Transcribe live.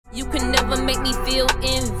You can never make me feel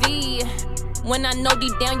envy when I know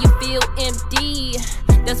deep down you feel empty.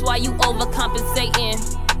 That's why you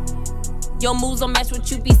overcompensating. Your moves don't match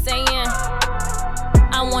what you be saying.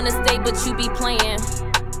 I wanna stay but you be playing.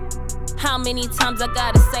 How many times I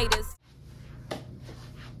gotta say this?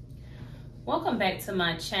 Welcome back to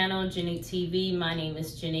my channel, Janique TV. My name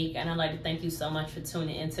is Janique, and I'd like to thank you so much for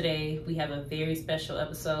tuning in today. We have a very special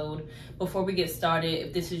episode. Before we get started,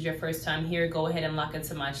 if this is your first time here, go ahead and lock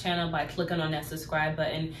into my channel by clicking on that subscribe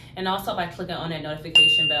button, and also by clicking on that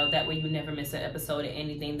notification bell. That way you never miss an episode of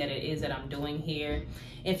anything that it is that I'm doing here.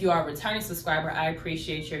 If you are a returning subscriber, I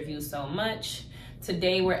appreciate your views so much.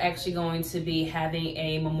 Today, we're actually going to be having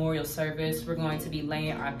a memorial service. We're going to be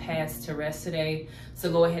laying our past to rest today.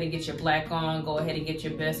 So go ahead and get your black on. Go ahead and get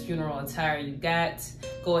your best funeral attire you got.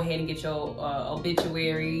 Go ahead and get your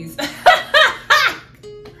obituaries.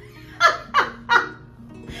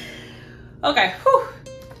 Okay. Whew.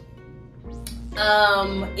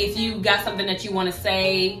 If you got something that you want to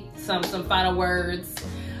say, some final words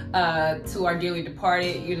to our dearly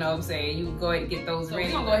departed, you know what I'm saying, you go ahead and get those ready.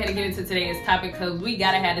 We're gonna go ahead and get into today's topic because we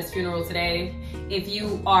gotta have this funeral today. If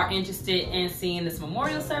you are interested in seeing this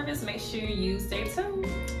memorial service, make sure you stay tuned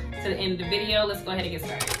to the end of the video. Let's go ahead and get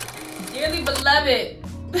started. Dearly beloved.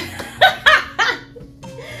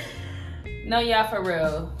 No, y'all, for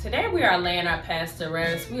real. Today we are laying our past to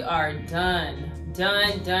rest. We are done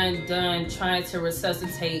trying to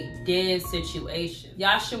resuscitate dead situations.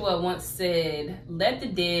 Joshua once said, let the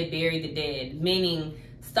dead bury the dead, meaning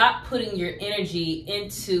stop putting your energy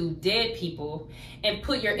into dead people and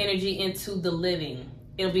put your energy into the living.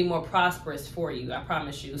 It'll be more prosperous for you, I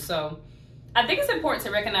promise you. So I think it's important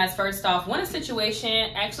to recognize, first off, when a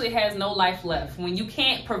situation actually has no life left, when you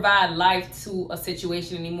can't provide life to a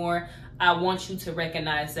situation anymore, I want you to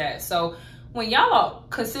recognize that. So when y'all are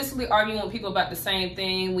consistently arguing with people about the same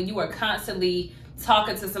thing, when you are constantly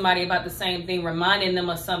talking to somebody about the same thing, reminding them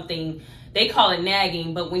of something, they call it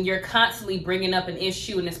nagging, but when you're constantly bringing up an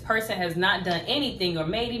issue and this person has not done anything or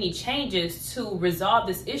made any changes to resolve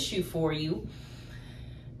this issue for you,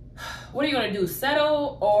 what are you going to do?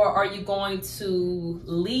 Settle? Or are you going to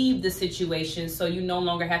leave the situation so you no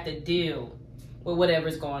longer have to deal with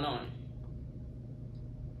whatever's going on?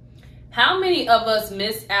 How many of us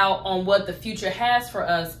miss out on what the future has for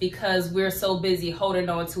us because we're so busy holding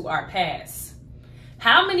on to our past?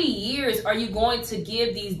 How many years are you going to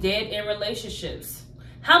give these dead-end relationships?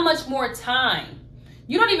 How much more time?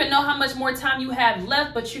 You don't even know how much more time you have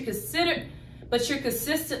left, but you're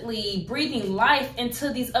consistently breathing life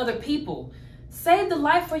into these other people. Save the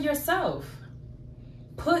life for yourself.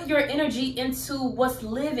 Put your energy into what's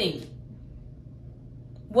living.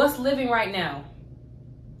 What's living right now?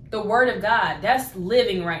 The word of God, that's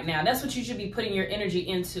living right now. That's what you should be putting your energy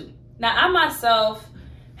into. Now, I myself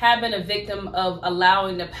have been a victim of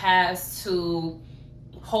allowing the past to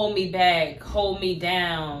hold me back, hold me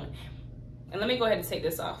down. And let me go ahead and take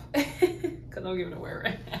this off because I'm giving it away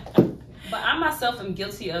right now. But I myself am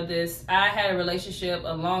guilty of this. I had a relationship,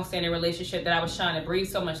 a long-standing relationship that I was trying to breathe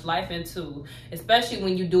so much life into, especially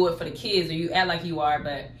when you do it for the kids or you act like you are.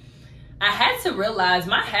 But I had to realize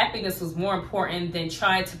my happiness was more important than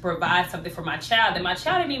trying to provide something for my child that my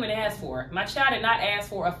child didn't even ask for. My child did not ask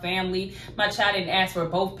for a family. My child didn't ask for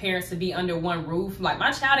both parents to be under one roof. Like,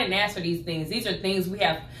 my child didn't ask for these things. These are things we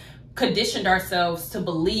have conditioned ourselves to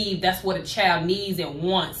believe that's what a child needs and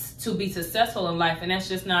wants to be successful in life. And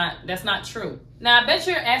that's not true. Now, I bet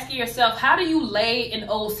you're asking yourself, how do you lay an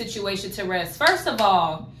old situation to rest? First of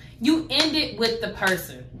all, you end it with the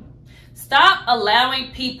person. Stop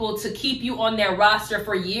allowing people to keep you on their roster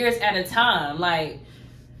for years at a time. Like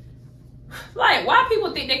why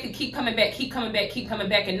people think they could keep coming back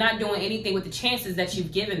and not doing anything with the chances that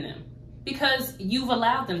you've given them? Because you've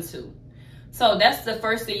allowed them to. So that's the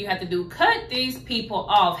first thing you have to do. Cut these people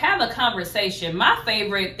off. Have a conversation. My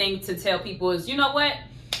favorite thing to tell people is, you know what?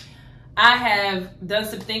 I have done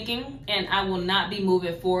some thinking and I will not be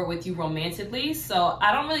moving forward with you romantically. So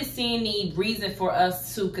I don't really see any reason for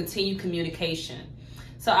us to continue communication.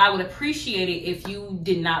 So I would appreciate it if you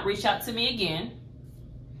did not reach out to me again.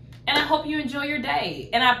 And I hope you enjoy your day.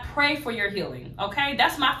 And I pray for your healing. Okay?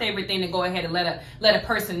 That's my favorite thing, to go ahead and let a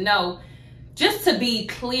person know. Just to be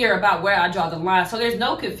clear about where I draw the line, so there's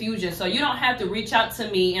no confusion. So you don't have to reach out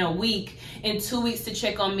to me in a week, in 2 weeks to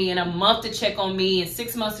check on me, in a month to check on me, in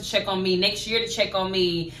 6 months to check on me, next year to check on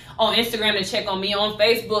me, on Instagram to check on me, on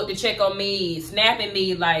Facebook to check on me, snapping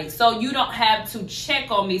me. Like, so you don't have to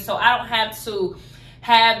check on me. So I don't have to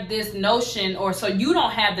have this notion, or so you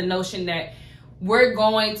don't have the notion that we're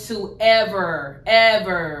going to ever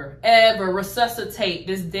resuscitate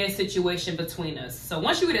this dead situation between us. So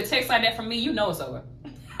once you get a text like that from me, you know it's over.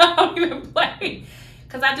 I don't even play,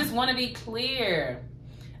 because I just want to be clear.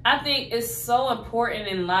 I think it's so important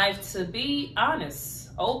in life to be honest,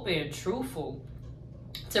 open, truthful,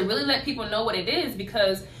 to really let people know what it is,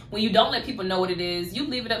 because when you don't let people know what it is, you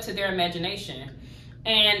leave it up to their imagination.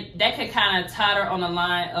 And that can kind of totter on the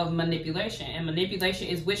line of manipulation. And manipulation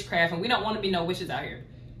is witchcraft, and we don't want to be no witches out here,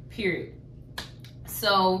 period.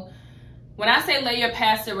 So when I say lay your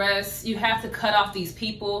past to rest, you have to cut off these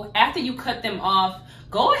people. After you cut them off,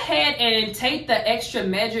 go ahead and take the extra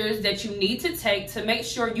measures that you need to take to make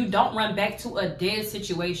sure you don't run back to a dead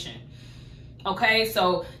situation. Okay,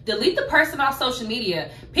 so delete the person off social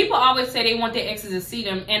media. People always say they want their exes to see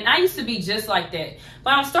them, and I used to be just like that.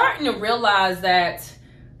 But I'm starting to realize that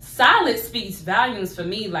silence speaks volumes for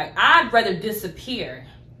me. Like, I'd rather disappear.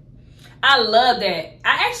 I love that.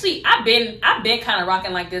 I've been kind of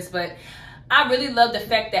rocking like this, but I really love the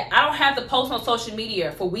fact that I don't have to post on social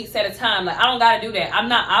media for weeks at a time. Like, I don't got to do that. I'm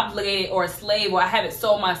not obligated or a slave, or I haven't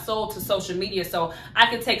sold my soul to social media, so I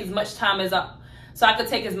can take as much time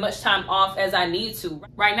off as I need to.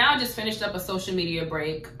 Right now, I just finished up a social media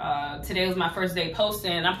break. Today was my first day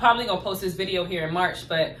posting. I'm probably gonna post this video here in March,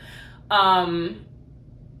 but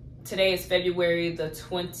today is February the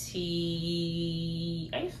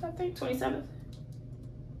 28th, I think, 27th.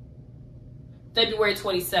 February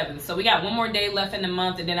 27th. So we got one more day left in the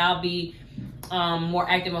month, and then I'll be more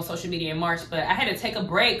active on social media in March. But I had to take a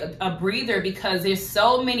break, a breather, because there's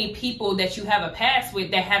so many people that you have a past with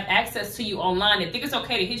that have access to you online that think it's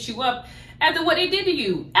okay to hit you up after what they did to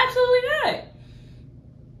you. Absolutely not.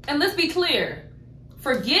 And let's be clear,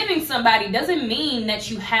 forgiving somebody doesn't mean that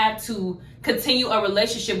you have to continue a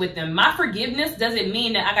relationship with them. My forgiveness doesn't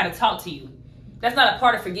mean that I gotta talk to you. That's not a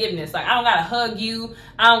part of forgiveness. Like, I don't gotta hug you,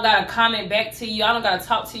 I don't gotta comment back to you, I don't gotta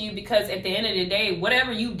talk to you, because at the end of the day,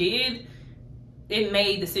 whatever you did, it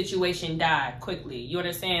made the situation die quickly. You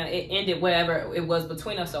understand? It ended whatever it was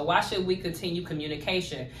between us. So why should we continue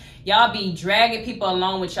communication? Y'all be dragging people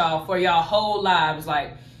along with y'all for y'all whole lives.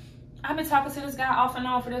 Like, I've been talking to this guy off and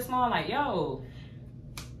on for this long. Like, yo,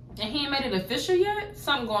 and he ain't made it official yet?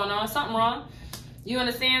 Something going on, something wrong. You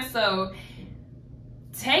understand? So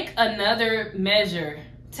take another measure.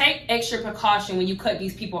 Take extra precaution when you cut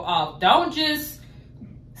these people off. Don't just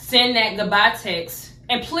send that goodbye text.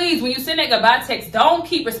 And please, when you send that goodbye text, don't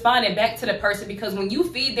keep responding back to the person, because when you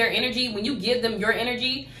feed their energy, when you give them your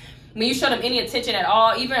energy, when you show them any attention at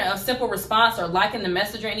all, even a simple response or liking the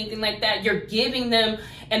message or anything like that, you're giving them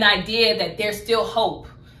an idea that there's still hope.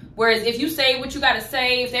 Whereas if you say what you got to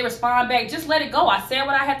say, if they respond back, just let it go. I said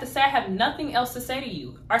what I have to say. I have nothing else to say to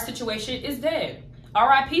you. Our situation is dead.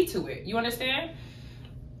 RIP to it. You understand?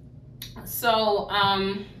 So,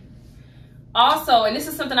 also, and this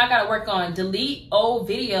is something I gotta work on, delete old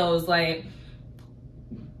videos. Like,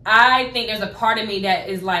 I think there's a part of me that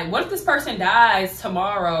is like, what if this person dies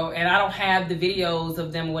tomorrow and I don't have the videos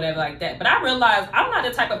of them or whatever like that? But I realize I'm not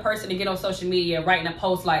the type of person to get on social media writing a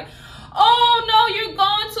post like, oh no, you're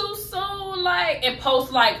gone too soon, like, and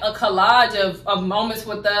post like a collage of moments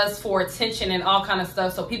with us for attention and all kind of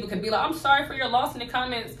stuff, so people can be like, I'm sorry for your loss in the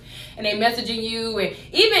comments, and they messaging you, and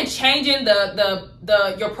even changing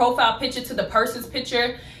your profile picture to the person's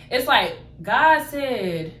picture. It's like, God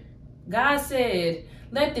said,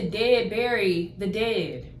 let the dead bury the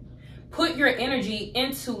dead. Put your energy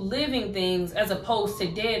into living things as opposed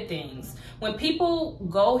to dead things. When people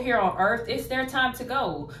go here on earth, it's their time to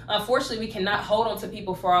go. Unfortunately, we cannot hold on to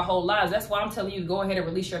people for our whole lives. That's why I'm telling you to go ahead and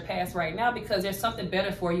release your past right now, because there's something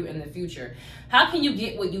better for you in the future. How can you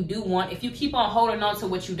get what you do want if you keep on holding on to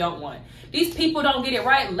what you don't want? These people don't get it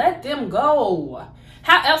right. Let them go.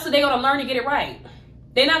 How else are they going to learn to get it right?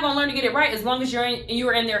 They're not going to learn to get it right as long as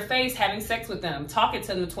you're in their face, having sex with them, talking to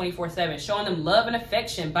them 24/7, showing them love and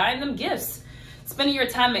affection, buying them gifts, spending your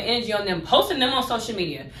time and energy on them, posting them on social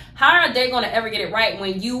media. How are they going to ever get it right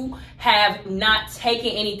when you have not taken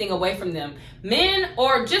anything away from them? Men,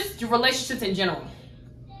 or just relationships in general,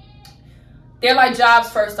 they're like jobs.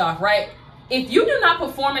 First off, right? If you do not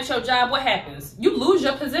perform at your job, what happens? You lose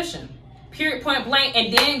your position, period, point blank.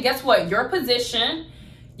 And then guess what? Your position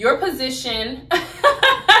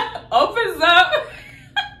opens up.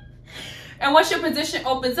 And once your position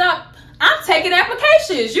opens up, I'm taking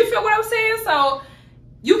applications. You feel what I'm saying? So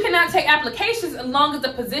you cannot take applications as long as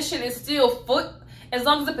the position is still filled.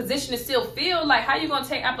 Like, how you gonna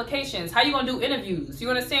take applications? How you gonna do interviews? You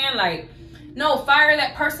understand? Like, no, fire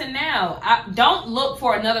that person now. Don't look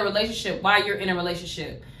for another relationship while you're in a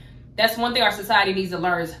relationship. That's one thing our society needs to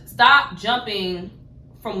learn. Stop jumping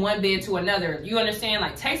from one bed to another. You understand?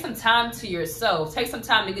 Like, take some time to yourself. Take some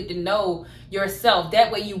time to get to know yourself.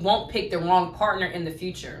 That way you won't pick the wrong partner in the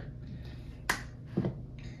future.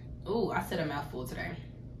 Ooh, I said a mouthful today.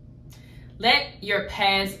 Let your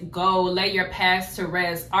past go. Lay your past to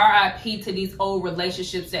rest. RIP to these old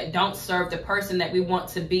relationships that don't serve the person that we want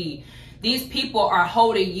to be. These people are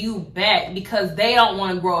holding you back because they don't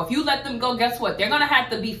want to grow. If you let them go, guess what? They're going to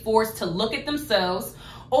have to be forced to look at themselves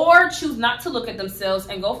or choose not to look at themselves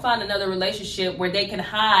and go find another relationship where they can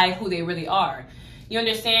hide who they really are. You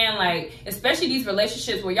understand? Like, especially these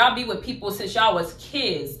relationships where y'all be with people since y'all was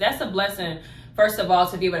kids. That's a blessing, first of all,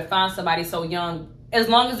 to be able to find somebody so young, as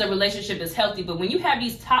long as the relationship is healthy. But when you have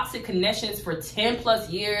these toxic connections for 10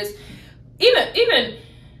 plus years, even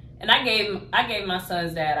and I gave my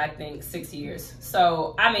son's dad, I think, 6 years.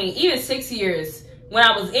 So, I mean, even 6 years, when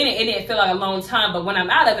I was in it, it didn't feel like a long time. But when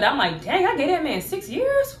I'm out of it, I'm like, dang, I gave that man 6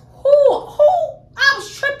 years? Who? I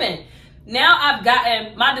was tripping. Now I've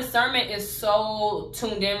gotten, my discernment is so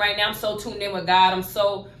tuned in right now. I'm so tuned in with God.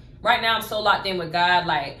 Right now I'm so locked in with God.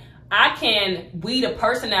 Like, I can weed a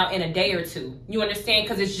person out in a day or two. You understand?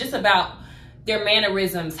 Because it's just about their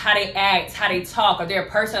mannerisms, how they act, how they talk. Are they a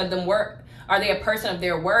person of them work? Are they a person of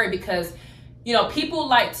their word? Because, you know, people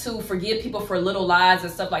like to forgive people for little lies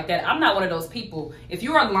and stuff like that. I'm not one of those people. If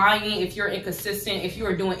you are lying, if you're inconsistent, if you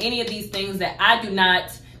are doing any of these things that I do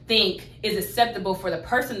not think is acceptable for the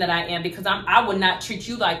person that I am, because I would not treat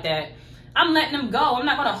you like that, I'm letting them go. I'm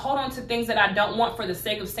not going to hold on to things that I don't want for the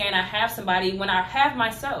sake of saying I have somebody when I have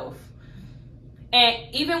myself.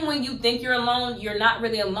 And even when you think you're alone, you're not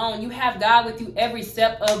really alone. You have God with you every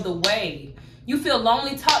step of the way. You feel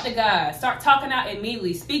lonely, talk to God. Start talking out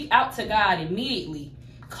immediately. Speak out to God immediately.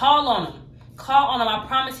 Call on him. Call on him. I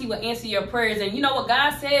promise he will answer your prayers. And you know what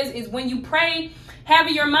God says is when you pray, have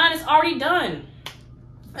in your mind, it's already done.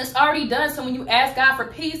 It's already done. So when you ask God for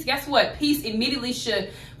peace, guess what? Peace immediately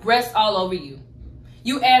should rest all over you.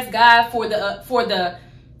 You ask God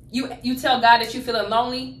you tell God that you're feeling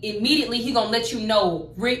lonely, immediately he gonna let you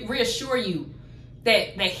know, reassure you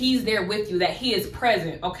that he's there with you, that he is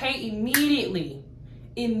present. Okay, immediately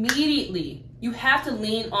you have to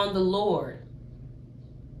lean on the Lord.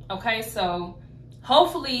 Okay, so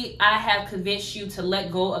hopefully I have convinced you to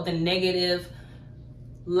let go of the negative,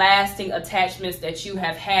 lasting attachments that you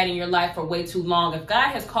have had in your life for way too long. If God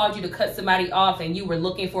has called you to cut somebody off and you were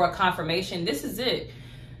looking for a confirmation, this is it.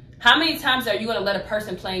 How many times are you going to let a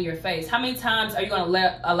person play in your face? How many times are you going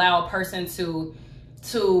to allow a person to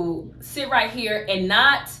sit right here and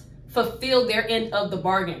not fulfill their end of the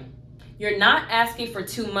bargain? You're not asking for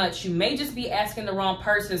too much. You may just be asking the wrong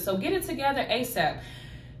person. So get it together ASAP.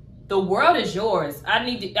 The world is yours. I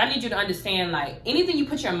need you to understand, like, anything you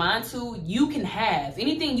put your mind to, you can have.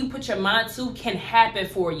 Anything you put your mind to can happen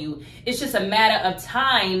for you. It's just a matter of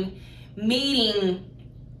time meeting,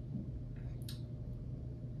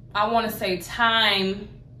 time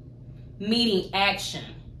meeting action.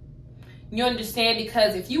 You understand?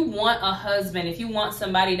 Because if you want a husband, if you want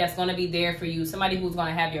somebody that's going to be there for you, somebody who's going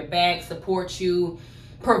to have your back, support you,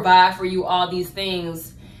 provide for you, all these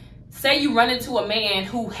things. Say you run into a man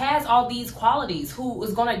who has all these qualities, who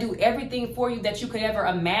is going to do everything for you that you could ever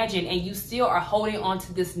imagine, and you still are holding on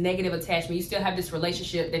to this negative attachment. You still have this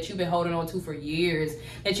relationship that you've been holding on to for years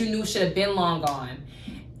that you knew should have been long gone.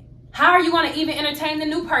 How are you going to even entertain the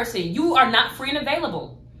new person? You are not free and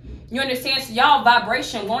available. You understand? So y'all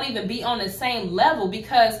vibration won't even be on the same level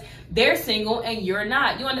because they're single and you're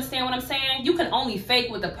not. You understand what I'm saying? You can only fake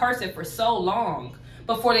with a person for so long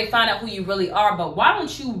before they find out who you really are. But why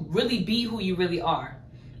don't you really be who you really are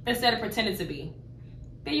instead of pretending to be?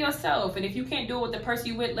 Be yourself. And if you can't do it with the person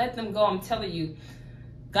you with, let them go. I'm telling you,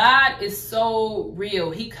 God is so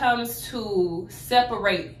real. He comes to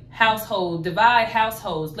separate households, divide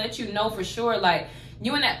households, let you know for sure, like,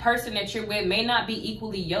 you and that person that you're with may not be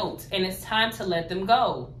equally yoked, and it's time to let them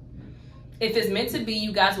go. If it's meant to be,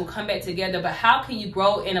 you guys will come back together, but how can you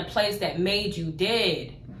grow in a place that made you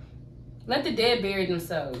dead? Let the dead bury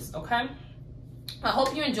themselves, okay? I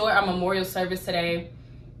hope you enjoyed our memorial service today.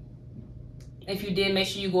 If you did, make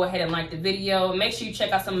sure you go ahead and like the video. Make sure you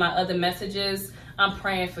check out some of my other messages. I'm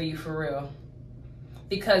praying for you for real.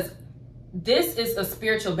 Because this is a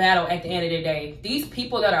spiritual battle at the end of the day. These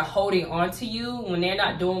people that are holding on to you when they're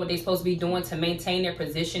not doing what they're supposed to be doing to maintain their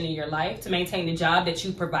position in your life, to maintain the job that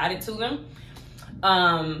you provided to them,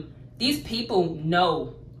 these people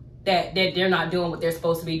know that they're not doing what they're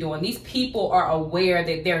supposed to be doing. These people are aware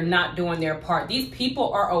that they're not doing their part. These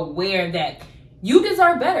people are aware that you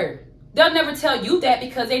deserve better. They'll never tell you that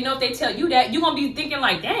because they know if they tell you that, you're going to be thinking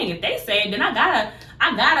like, dang, if they say it, then I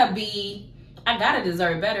gotta be I gotta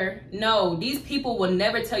deserve better. No, these people will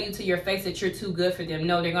never tell you to your face that you're too good for them.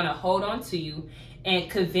 No, they're gonna hold on to you and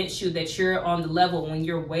convince you that you're on the level when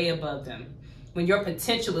you're way above them. When your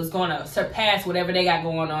potential is gonna surpass whatever they got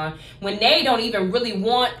going on. When they don't even really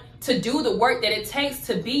want to do the work that it takes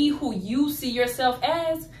to be who you see yourself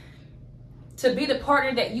as, to be the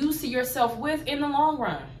partner that you see yourself with in the long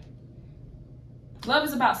run. Love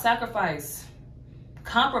is about sacrifice,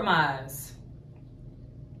 compromise,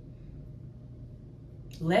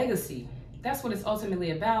 legacy. That's what it's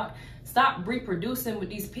ultimately about. Stop reproducing with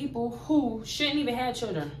these people who shouldn't even have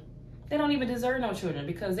children. They don't even deserve no children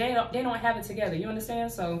because they don't have it together. You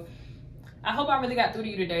understand? So I hope I really got through to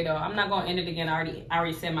you today, though. I'm not gonna end it again. I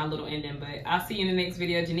already said my little ending, but I'll see you in the next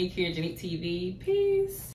video. Janique here, Janique TV. Peace.